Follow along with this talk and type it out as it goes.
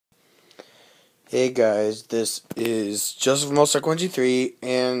Hey guys, this is Joseph from Mostark123,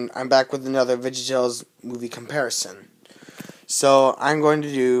 and I'm back with another VeggieTales movie comparison. So I'm going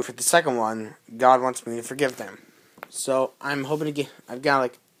to do, for the second one, God Wants Me to Forgive Them. So I'm hoping to get, I've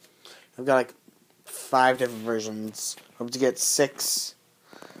got like 5 different versions. Hope to get 6.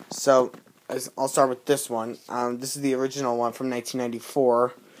 So I'll start with this one. This is the original one from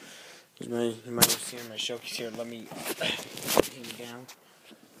 1994. You might have seen my showcase here. Let me aim it down.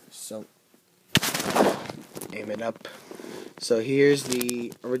 So aim it up. So here's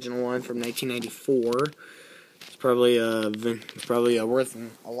the original one from 1994. It's probably worth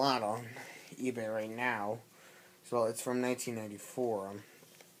a lot on eBay right now. So it's from 1994.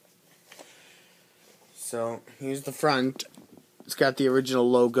 So here's the front. It's got the original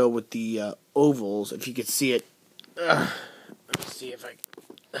logo with the ovals. If you could see it. Let me see if I.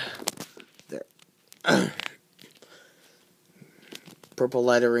 There. Purple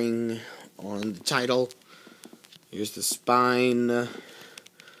lettering on the title. Here's the spine. The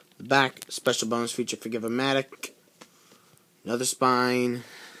back, special bonus feature Forgive-O-Matic. Another spine.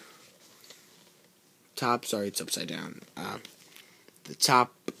 Top, sorry, it's upside down. The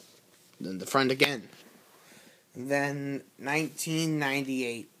top, then the front again. And then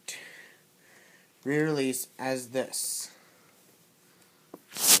 1998. Re-release as this.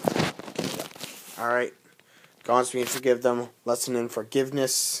 Alright. God Wants Me to Forgive Them. Lesson in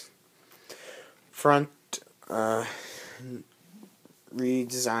Forgiveness. Front.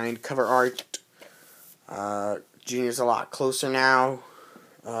 Redesigned cover art. Junior's a lot closer now.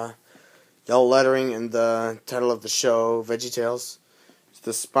 Yellow lettering in the title of the show, VeggieTales. It's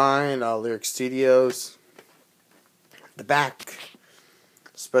the spine, Lyric Studios. The back,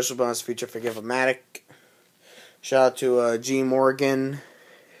 special bonus feature Forgive-O-Matic. Shout out to G. Morgan.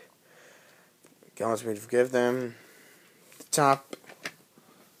 God Wants Me to Forgive Them. The top.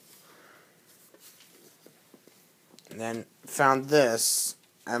 And then found this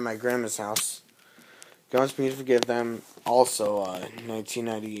at my grandma's house. God Wants Me to Forgive Them. Also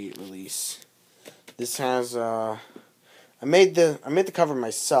 1998 release. This has I made the cover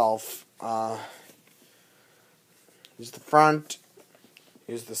myself. Here's the front.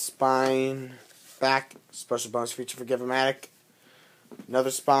 Here's the spine. Back, special bonus feature Forgive-O-Matic.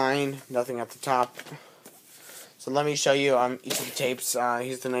 Another spine, nothing at the top. So let me show you each of the tapes.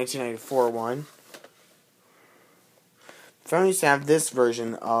 Here's the 1994 one. I used to have this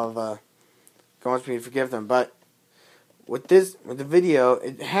version of God Wants Me to Forgive Them, but with the video,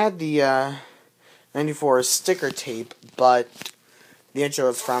 it had the 94 sticker tape, but the intro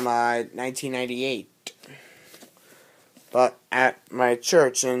is from 1998. But at my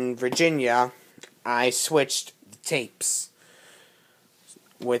church in Virginia, I switched the tapes.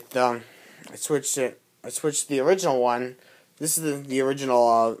 I switched the original one. This is the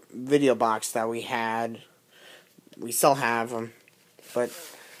original video box that we had. We still have them, but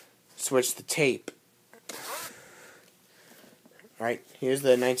switch the tape. Right, here's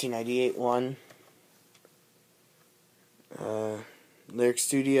the 1998 one. Lyric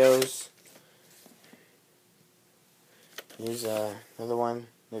Studios. Here's another one,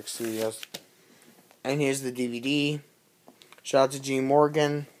 Lyric Studios. And here's the DVD. Shout out to G.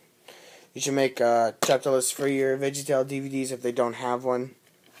 Morgan. You should make a chapter list for your VeggieTales DVDs if they don't have one.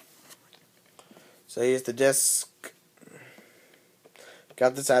 So here's the disc.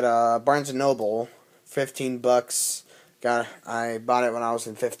 Got this at Barnes & Noble, $15. I bought it when I was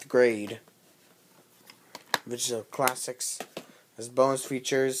in 5th grade. VeggieTales Classics. Has bonus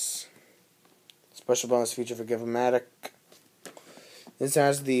features. Special bonus feature Forgive-O-Matic. This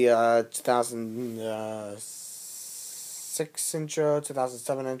has the 2006 intro,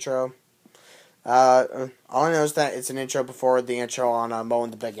 2007 intro. All I know is that it's an intro before the intro on Mo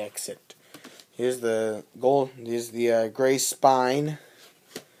and the Big Exit. Here's the gold. Here's the gray spine.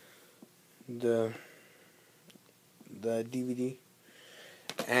 The DVD,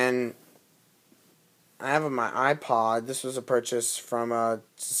 and I have on my iPod. This was a purchase from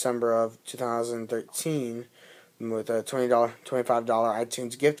December of 2013 with a $25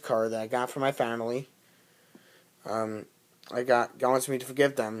 iTunes gift card that I got from my family. I got God Wants Me to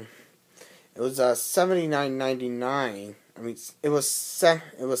Forgive Them. It was $79.99. I mean, it was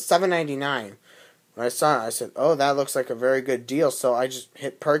 $7.99. When I saw it, I said, "Oh, that looks like a very good deal." So I just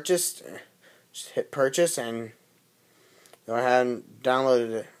hit purchase, and I hadn't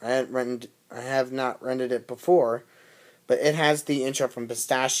downloaded it. I have not rented it before, but it has the intro from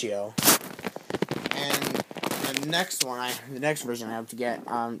Pistachio. And the next version I have to get.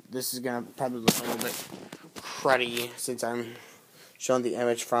 This is gonna probably look a little bit cruddy since I'm showing the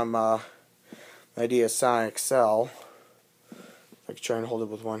image from my DSi XL. If I can try and hold it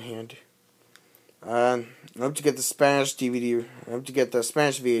with one hand. I hope to get the Spanish DVD. I hope to get the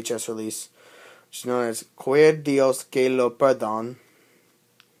Spanish VHS release, which is known as Que Dios que lo perdon.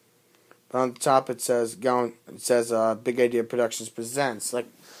 But on the top it says Big Idea Productions presents, like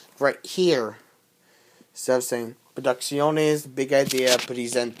right here. Instead of saying Producciones Big Idea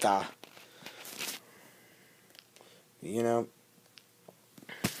Presenta. You know.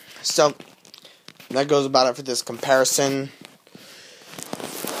 So that goes about it for this comparison.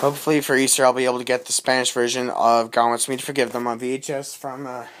 Hopefully for Easter I'll be able to get the Spanish version of God Wants Me to Forgive Them on VHS from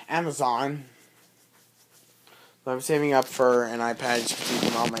Amazon. But I'm saving up for an iPad. As you can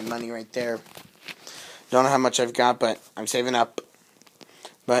see all my money right there. Don't know how much I've got, but I'm saving up.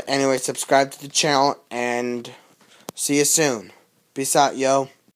 But anyway, subscribe to the channel and see you soon. Peace out, yo.